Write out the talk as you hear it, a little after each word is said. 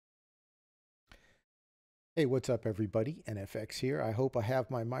Hey, what's up, everybody? NFX here. I hope I have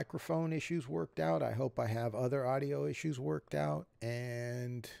my microphone issues worked out. I hope I have other audio issues worked out.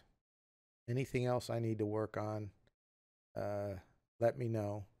 And anything else I need to work on, uh, let me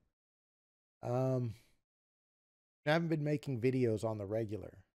know. Um, I haven't been making videos on the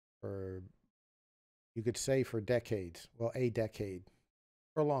regular for, you could say, for decades. Well, a decade,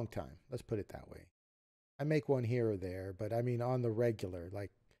 for a long time. Let's put it that way. I make one here or there, but I mean on the regular.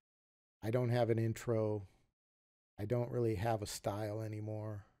 Like, I don't have an intro. I don't really have a style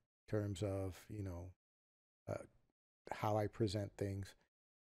anymore in terms of, uh, how I present things.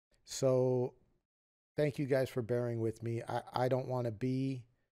 So thank you guys for bearing with me. I don't want to be,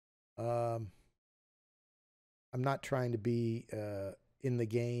 um, I'm not trying to be in the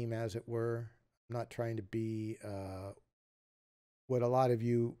game, as it were. I'm not trying to be what a lot of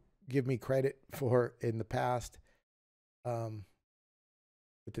you give me credit for in the past, um,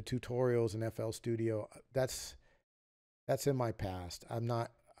 with the tutorials in FL Studio. That's in my past. I'm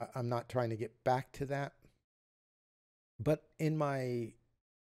not trying to get back to that. But in my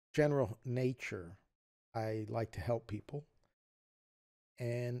general nature, I like to help people,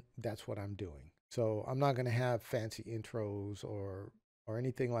 and that's what I'm doing. So I'm not going to have fancy intros or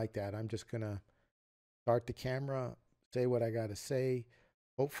anything like that. I'm just going to start the camera, say what I got to say,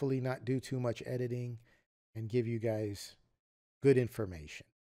 hopefully not do too much editing, and give you guys good information.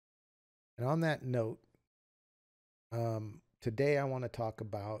 And on that note, today I want to talk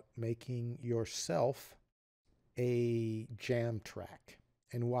about making yourself a jam track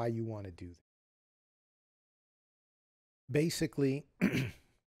and why you want to do that. Basically,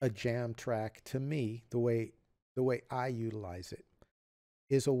 a jam track, to me, the way I utilize it,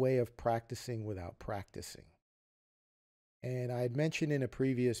 is a way of practicing without practicing. And I had mentioned in a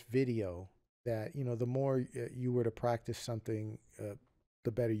previous video that, the more you were to practice something,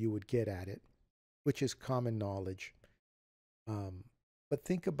 the better you would get at it, which is common knowledge. Um, but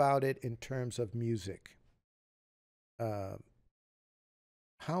think about it in terms of music. Uh,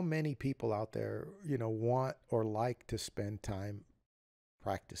 how many people out there, want or like to spend time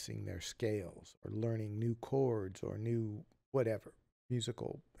practicing their scales or learning new chords or new whatever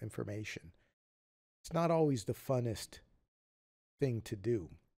musical information? It's not always the funnest thing to do.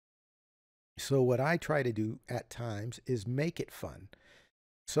 So, what I try to do at times is make it fun.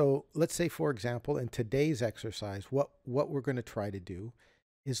 So, let's say, for example, in today's exercise, what we're going to try to do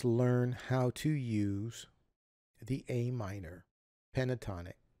is learn how to use the A minor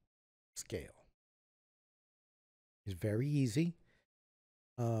pentatonic scale. It's very easy,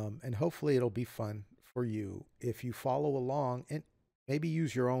 and hopefully, it'll be fun for you if you follow along and maybe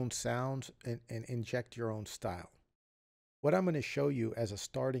use your own sounds and inject your own style. What I'm going to show you as a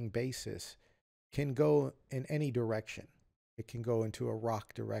starting basis can go in any direction. It can go into a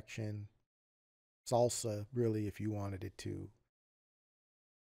rock direction, salsa, really, if you wanted it to,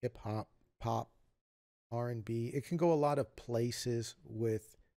 hip hop, pop, R&B. It can go a lot of places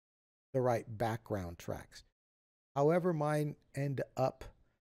with the right background tracks. However, mine end up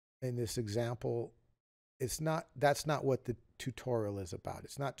in this example, that's not what the tutorial is about.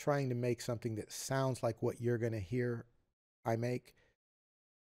 It's not trying to make something that sounds like what you're going to hear I make.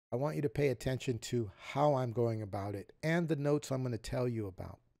 I want you to pay attention to how I'm going about it and the notes I'm going to tell you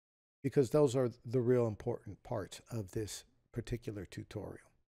about, because those are the real important parts of this particular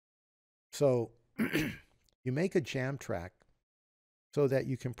tutorial. So you make a jam track so that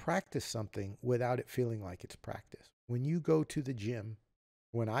you can practice something without it feeling like it's practice. When you go to the gym,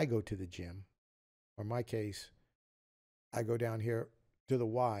 when I go to the gym, or in my case, I go down here to the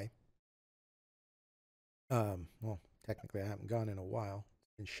Y. Well, technically, I haven't gone in a while.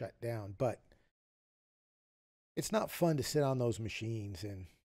 It's been shut down, but it's not fun to sit on those machines and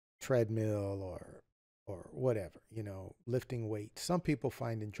treadmill or whatever, lifting weights. Some people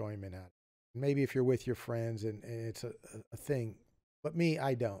find enjoyment out of it. Maybe if you're with your friends and it's a thing, but me,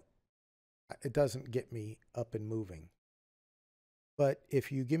 I don't. It doesn't get me up and moving. But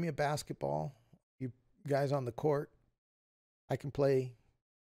if you give me a basketball, you guys on the court, I can play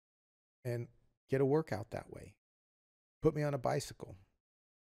and get a workout that way. Put me on a bicycle.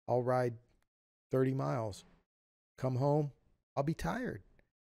 I'll ride 30 miles, come home, I'll be tired.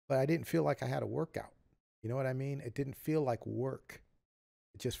 But I didn't feel like I had a workout. You know what I mean? It didn't feel like work.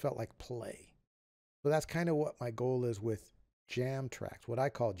 It just felt like play. So that's kind of what my goal is with jam tracks, what I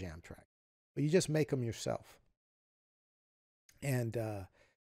call jam tracks. But you just make them yourself. And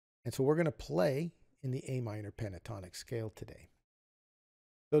so we're going to play in the A minor pentatonic scale today.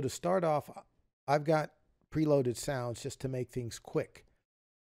 So to start off, I've got preloaded sounds just to make things quick.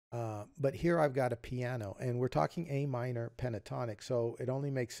 But here I've got a piano, and we're talking A minor pentatonic, so it only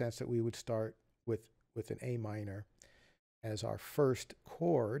makes sense that we would start with with an A minor as our first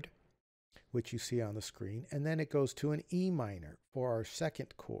chord, which you see on the screen, and then it goes to an E minor for our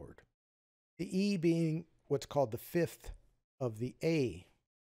second chord. The E being what's called the fifth of the A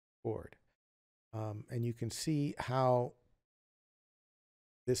chord. And you can see how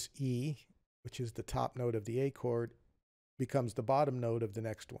this E, which is the top note of the A chord, becomes the bottom note of the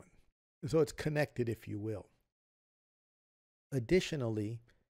next one. So it's connected, if you will. Additionally,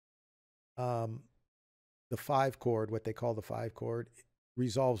 the 5 chord, what they call the 5 chord,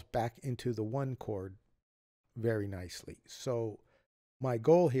 resolves back into the 1 chord very nicely. So my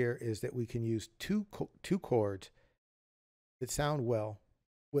goal here is that we can use two chords that sound well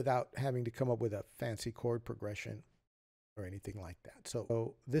without having to come up with a fancy chord progression or anything like that.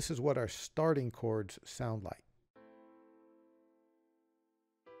 So this is what our starting chords sound like.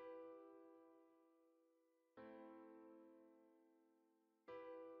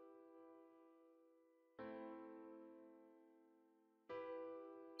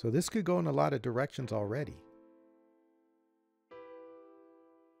 So this could go in a lot of directions already.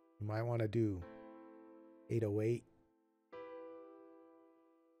 You might want to do 808,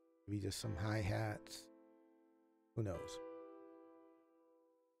 maybe just some hi-hats, who knows.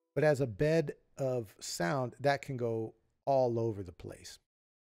 But as a bed of sound, that can go all over the place.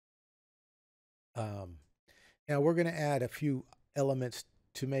 Now we're going to add a few elements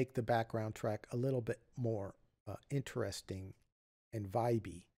to make the background track a little bit more interesting and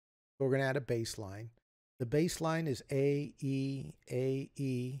vibey. So we're going to add a bass line. The bass line is A,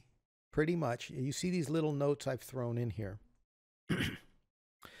 E, pretty much. You see these little notes I've thrown in here.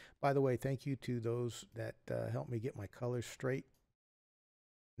 By the way, thank you to those that helped me get my colors straight.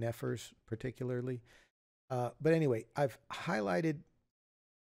 Neffers particularly. But anyway, I've highlighted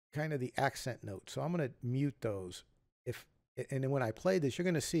kind of the accent notes. So I'm going to mute those. And then when I play this, you're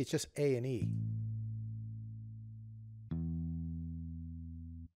going to see it's just A and E.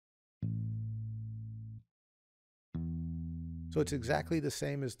 So it's exactly the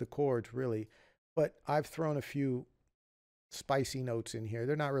same as the chords, really. But I've thrown a few spicy notes in here.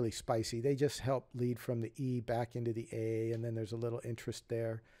 They're not really spicy. They just help lead from the E back into the A, and then there's a little interest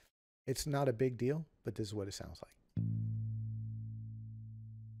there. It's not a big deal, but this is what it sounds like.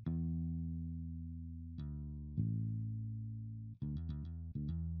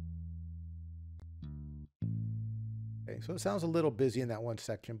 Okay, so it sounds a little busy in that one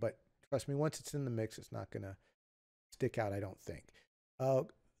section, but trust me, once it's in the mix, it's not going to stick out, I don't think.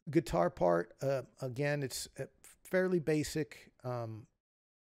 Guitar part, again, it's fairly basic.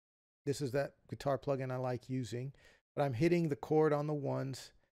 This is that guitar plugin I like using, but I'm hitting the chord on the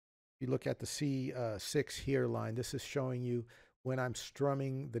ones. If you look at the C6 here line, this is showing you when I'm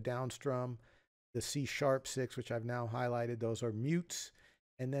strumming the down strum, the C sharp 6, which I've now highlighted, those are mutes.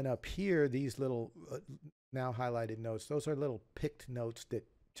 And then up here, these little now highlighted notes, those are little picked notes that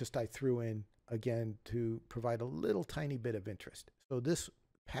just I threw in again to provide a little tiny bit of interest. So this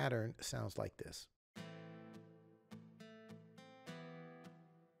pattern sounds like this.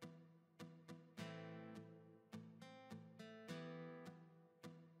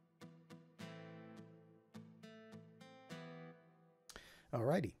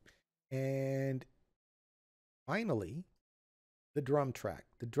 Alrighty. And finally, the drum track.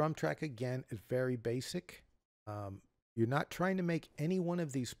 The drum track, again, is very basic. You're not trying to make any one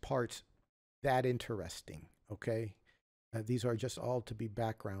of these parts that interesting, okay? These are just all to be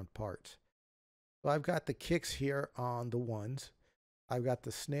background parts. So I've got the kicks here on the ones. I've got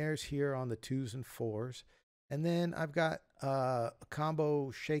the snares here on the 2s and 4s. And then I've got a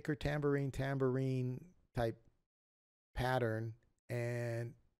combo shaker tambourine type pattern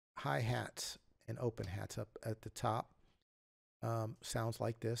and hi-hats and open hats up at the top. Sounds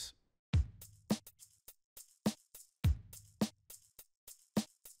like this.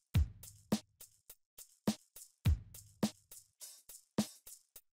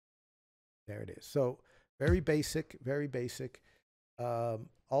 There it is. So very basic, very basic.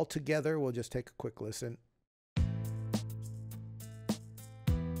 All together, we'll just take a quick listen.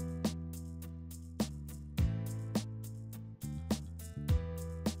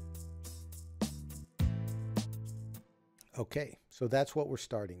 Okay, so that's what we're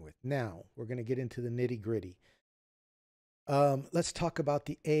starting with. Now, we're going to get into the nitty-gritty. Let's talk about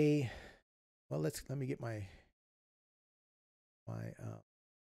the A. Well, let me get my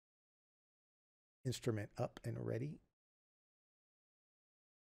instrument up and ready.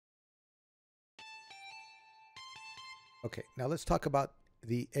 Okay, now let's talk about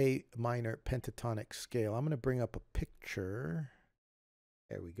the A minor pentatonic scale. I'm going to bring up a picture.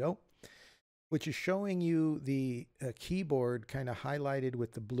 There we go. which is showing you the keyboard kind of highlighted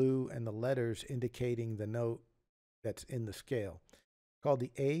with the blue and the letters indicating the note that's in the scale, called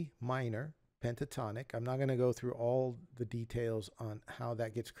the A minor pentatonic. I'm not going to go through all the details on how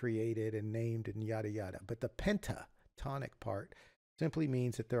that gets created and named and yada yada, but the pentatonic part simply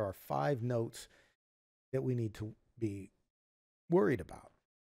means that there are 5 notes that we need to be worried about.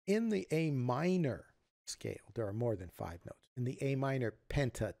 In the A minor scale, there are more than 5 notes. In the A minor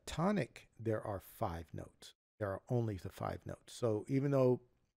pentatonic, there are 5 notes. There are only the 5 notes. So even though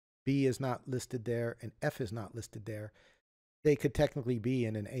B is not listed there and F is not listed there, they could technically be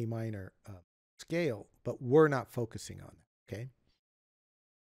in an A minor scale, but we're not focusing on that, okay?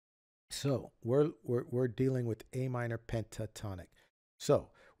 So we're dealing with A minor pentatonic. So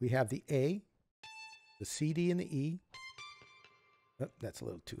we have the A, the C, D, and the E. Oh, that's a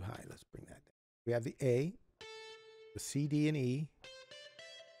little too high. Let's bring that down. We have the A, the C, D, and E,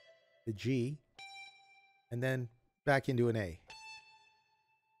 the G, and then back into an A.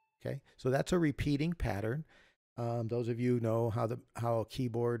 Okay, so that's a repeating pattern. Those of you know how a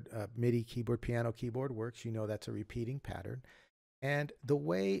keyboard, MIDI keyboard, piano keyboard works, you know that's a repeating pattern. And the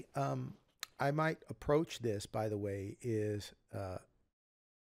way I might approach this, by the way, is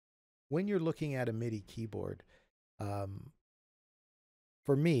when you're looking at a MIDI keyboard,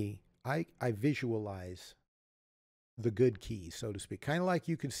 for me, I visualize the good keys, so to speak. Kind of like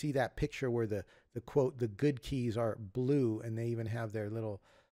you can see that picture where the quote, the good keys are blue, and they even have their little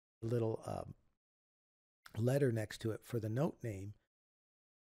letter next to it for the note name.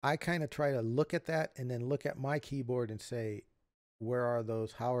 I kind of try to look at that and then look at my keyboard and say, where are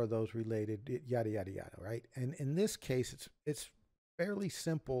those? How are those related? Yada, yada, yada, right? And in this case, it's fairly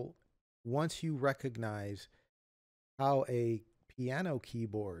simple once you recognize how a piano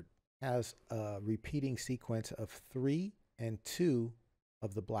keyboard has a repeating sequence of 3 and 2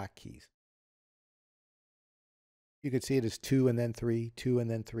 of the black keys. You could see it as 2 and then 3, 2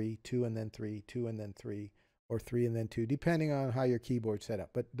 and then 3, 2 and then 3, 2 and then 3, or 3 and then 2, depending on how your keyboard's set up.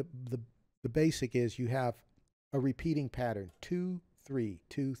 But the basic is you have a repeating pattern, 2, 3,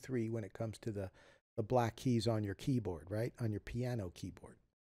 2, 3 when it comes to the black keys on your keyboard, right? On your piano keyboard.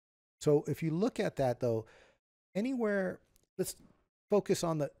 So if you look at that though, anywhere, let's focus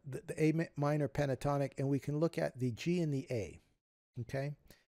on the A minor pentatonic, and we can look at the G and the A, okay?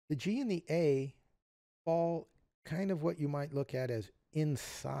 The G and the A fall kind of what you might look at as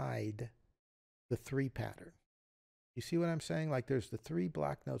inside the 3 pattern. You see what I'm saying? Like there's the 3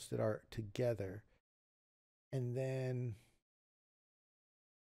 black notes that are together, and then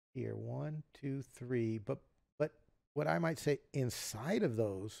here 1, 2, 3, but what I might say inside of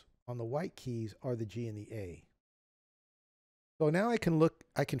those on the white keys are the G and the A. So now I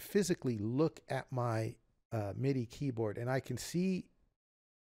can physically look at my MIDI keyboard, and I can see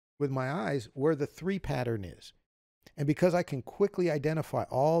with my eyes where the 3 pattern is. And because I can quickly identify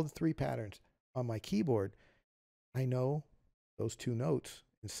all the 3 patterns on my keyboard, I know those 2 notes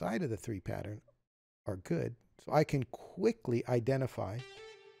inside of the 3 pattern are good. So I can quickly identify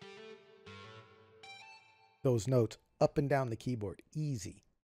those notes up and down the keyboard. Easy.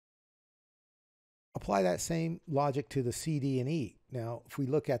 Apply that same logic to the C, D, and E. Now, if we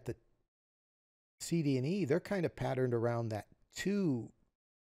look at the C, D, and E, they're kind of patterned around that 2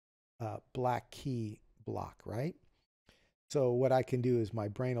 black key block, right? So what I can do is my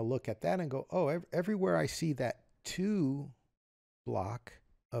brain will look at that and go, oh, everywhere I see that 2 block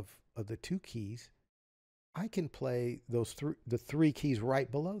of the 2 keys, I can play those the 3 keys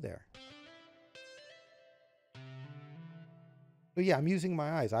right below there. So yeah, I'm using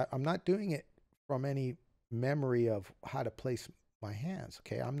my eyes. I'm not doing it from any memory of how to place my hands,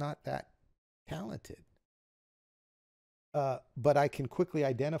 okay? I'm not that talented. But I can quickly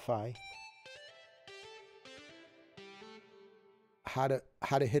identify how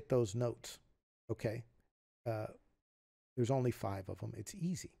to hit those notes, okay? There's only 5 of them. It's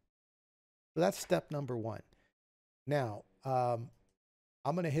easy. So that's step number 1. Now, I'm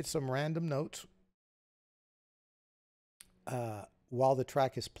going to hit some random notes while the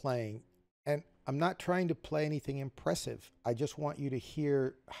track is playing. And I'm not trying to play anything impressive. I just want you to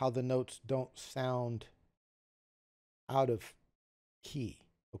hear how the notes don't sound out of key,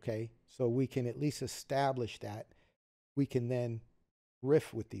 okay? So we can at least establish that. We can then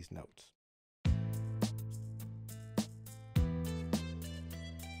riff with these notes.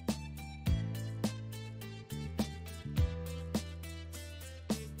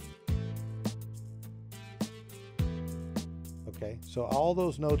 Okay, so all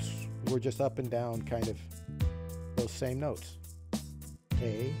those notes were just up and down, kind of those same notes.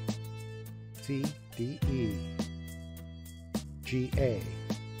 A, C, D, E, G, A,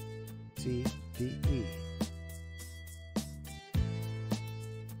 C, D, E.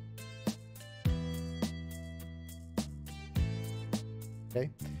 Okay.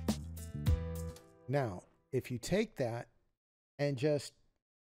 Now, if you take that and just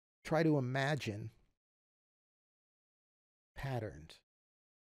try to imagine patterns,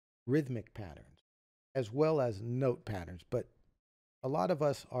 rhythmic patterns, as well as note patterns, but a lot of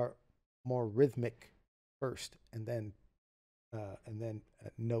us are more rhythmic first and then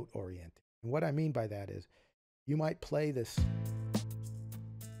note oriented. And what I mean by that is you might play this,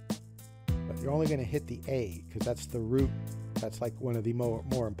 but you're only going to hit the A because that's the root. That's like one of the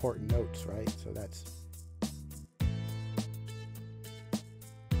more important notes, right? So that's.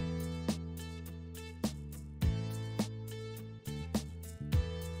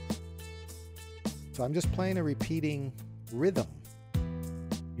 So I'm just playing a repeating rhythm.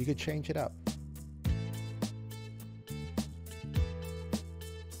 You could change it up.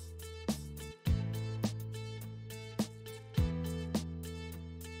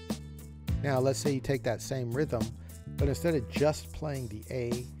 Now, let's say you take that same rhythm, but instead of just playing the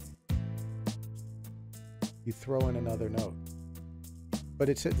A, you throw in another note. But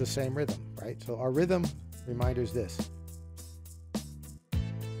it's the same rhythm, right? So our rhythm reminder is this.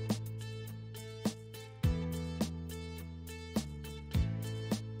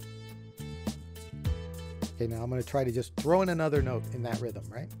 Okay, now I'm going to try to just throw in another note in that rhythm,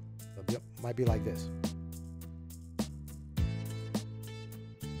 right? So it might be like this.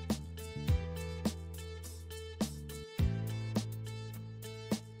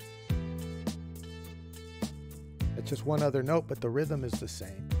 It's just one other note, but the rhythm is the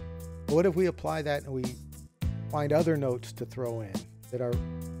same. But what if we apply that and we find other notes to throw in that are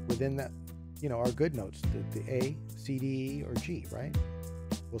within that, you know, our good notes, the A, C, D, E, or G, right?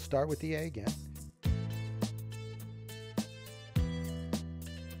 We'll start with the A again.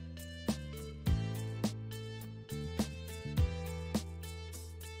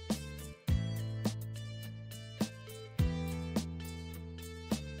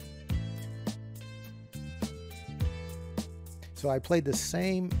 So I played the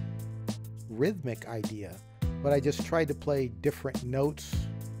same rhythmic idea, but I just tried to play different notes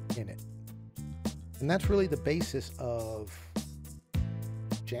in it. And that's really the basis of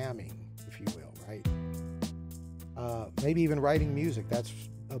jamming, if you will, right? Maybe even writing music, that's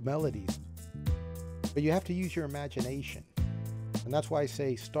melodies. But you have to use your imagination. And that's why I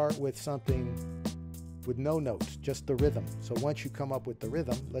say start with something with no notes, just the rhythm. So once you come up with the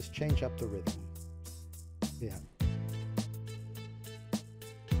rhythm, let's change up the rhythm. Yeah.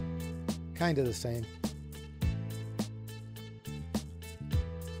 Kind of the same.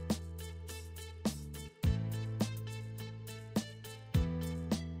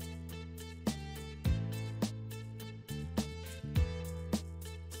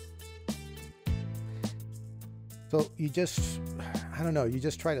 So you just, I don't know, you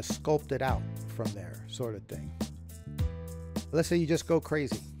just try to sculpt it out from there, sort of thing. Let's say you just go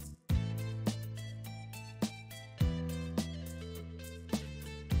crazy.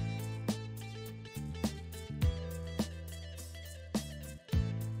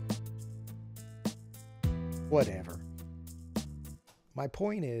 Whatever. My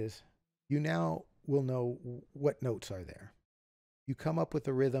point is, you now will know what notes are there. You come up with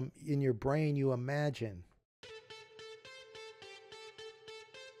a rhythm. In your brain, you imagine,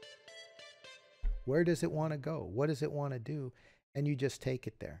 where does it want to go? What does it want to do? And you just take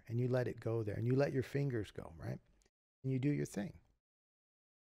it there, and you let it go there, and you let your fingers go, right? And you do your thing.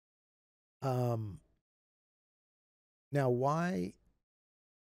 Now, why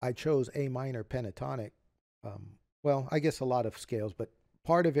I chose A minor pentatonic, well, I guess a lot of scales, but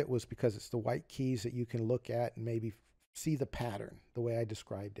part of it was because it's the white keys that you can look at and maybe see the pattern, the way I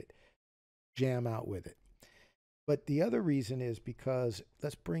described it, jam out with it. But the other reason is because,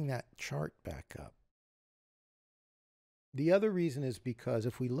 let's bring that chart back up. The other reason is because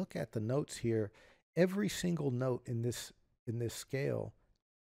if we look at the notes here, every single note in this scale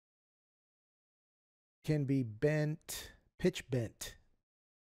can be bent, pitch bent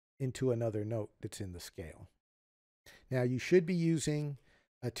into another note that's in the scale. Now, you should be using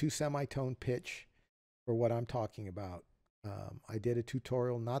a 2 semitone pitch for what I'm talking about. I did a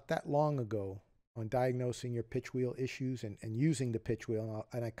tutorial not that long ago on diagnosing your pitch wheel issues and using the pitch wheel,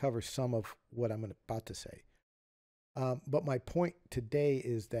 and I cover some of what I'm about to say. But my point today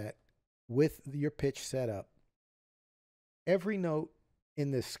is that with your pitch setup, every note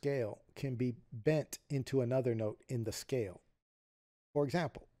in this scale can be bent into another note in the scale. For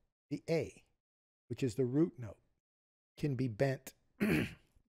example, the A, which is the root note, can be bent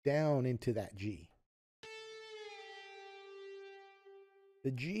down into that G.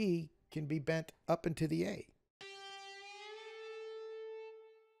 The G can be bent up into the A.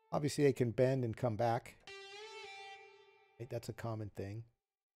 Obviously, they can bend and come back. That's a common thing.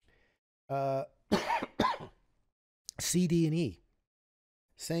 C, D, and E.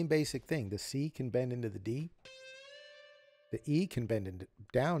 Same basic thing. The C can bend into the D. The E can bend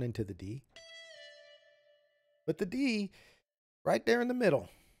down into the D. But the D, right there in the middle,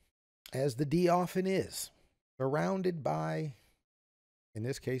 as the D often is, surrounded by, in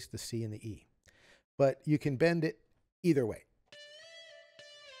this case, the C and the E. But you can bend it either way.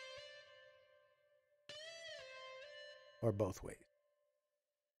 Or both ways.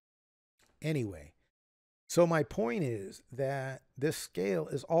 Anyway, so my point is that this scale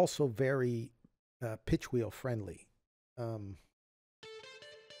is also very pitch wheel friendly.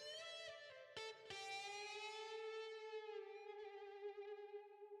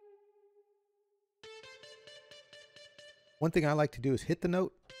 One thing I like to do is hit the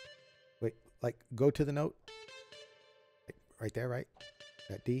note. Wait, like go to the note. Right there, right?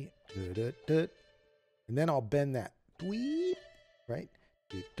 That D. And then I'll bend that. Dweep, right?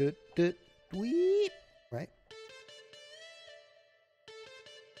 Dweep, right?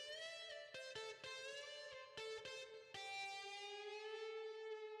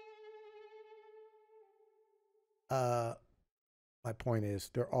 My point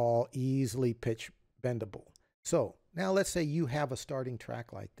is they're all easily pitch bendable. So now let's say you have a starting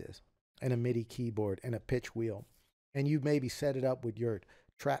track like this and a MIDI keyboard and a pitch wheel, and you maybe set it up with your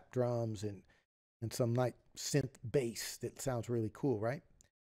trap drums and some nice synth bass that sounds really cool, right?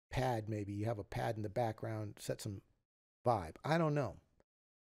 Pad, maybe you have a pad in the background, set some vibe. I don't know.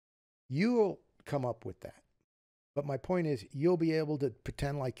 You'll come up with that. But my point is you'll be able to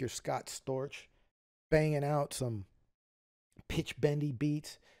pretend like you're Scott Storch banging out some pitch bendy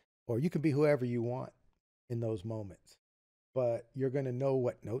beats, or you can be whoever you want in those moments. But you're going to know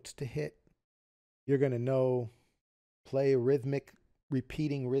what notes to hit. You're going to know play a rhythmic,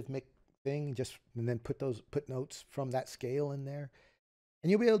 repeating rhythmic thing, just and then put notes from that scale in there, and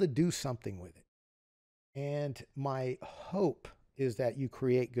you'll be able to do something with it. And my hope is that you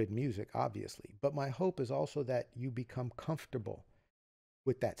create good music, obviously, but my hope is also that you become comfortable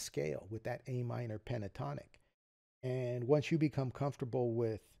with that scale, with that A minor pentatonic. And once you become comfortable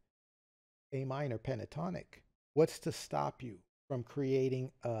with A minor pentatonic, what's to stop you from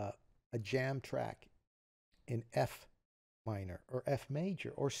creating a jam track in F minor or F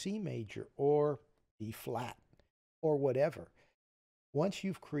major or C major or D flat or whatever? Once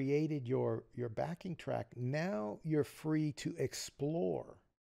you've created your backing track, now you're free to explore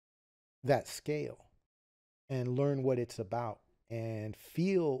that scale and learn what it's about and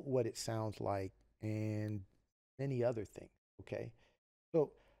feel what it sounds like and many other things, okay?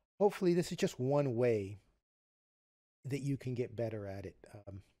 So hopefully this is just one way that you can get better at it.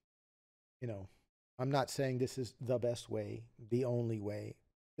 You know, I'm not saying this is the best way, the only way.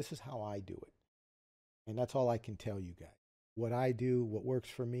 This is how I do it. And that's all I can tell you guys. What I do, what works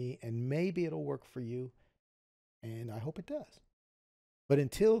for me, and maybe it'll work for you. And I hope it does. But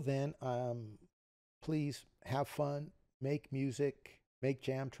until then, please have fun, make music, make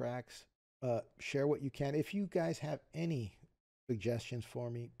jam tracks, share what you can. If you guys have any suggestions for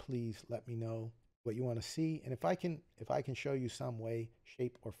me, please let me know what you want to see. And if I can show you some way,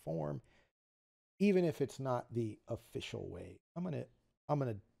 shape, or form, even if it's not the official way, I'm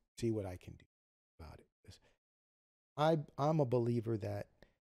gonna see what I can do about it. I'm a believer that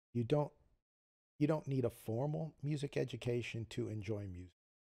you don't need a formal music education to enjoy music.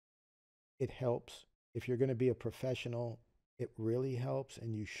 It helps. If you're going to be a professional, it really helps,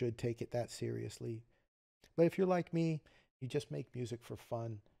 and you should take it that seriously. But if you're like me, you just make music for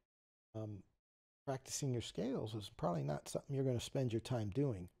fun. Practicing your scales is probably not something you're going to spend your time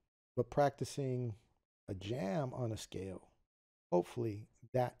doing, but practicing a jam on a scale, hopefully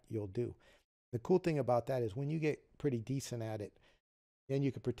that you'll do. The cool thing about that is when you get pretty decent at it, then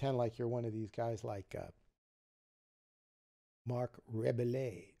you can pretend like you're one of these guys like Mark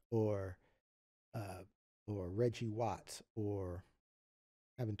Rebellet or Reggie Watts, or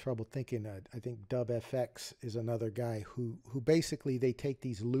having trouble thinking. I think Dub FX is another guy who basically they take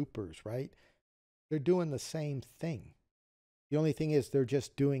these loopers, right? They're doing the same thing. The only thing is they're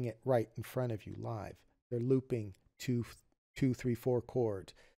just doing it right in front of you live. They're looping two, 3, 4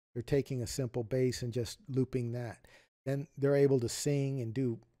 chords. They're taking a simple bass and just looping that. Then they're able to sing and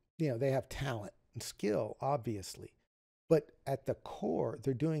do, they have talent and skill, obviously. But at the core,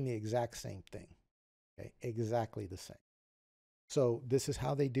 they're doing the exact same thing. Okay? Exactly the same. So this is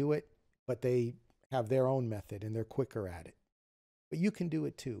how they do it, but they have their own method and they're quicker at it. But you can do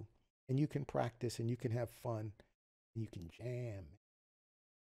it too. And you can practice and you can have fun and you can jam.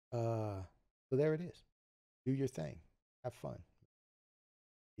 So there it is. Do your thing. Have fun.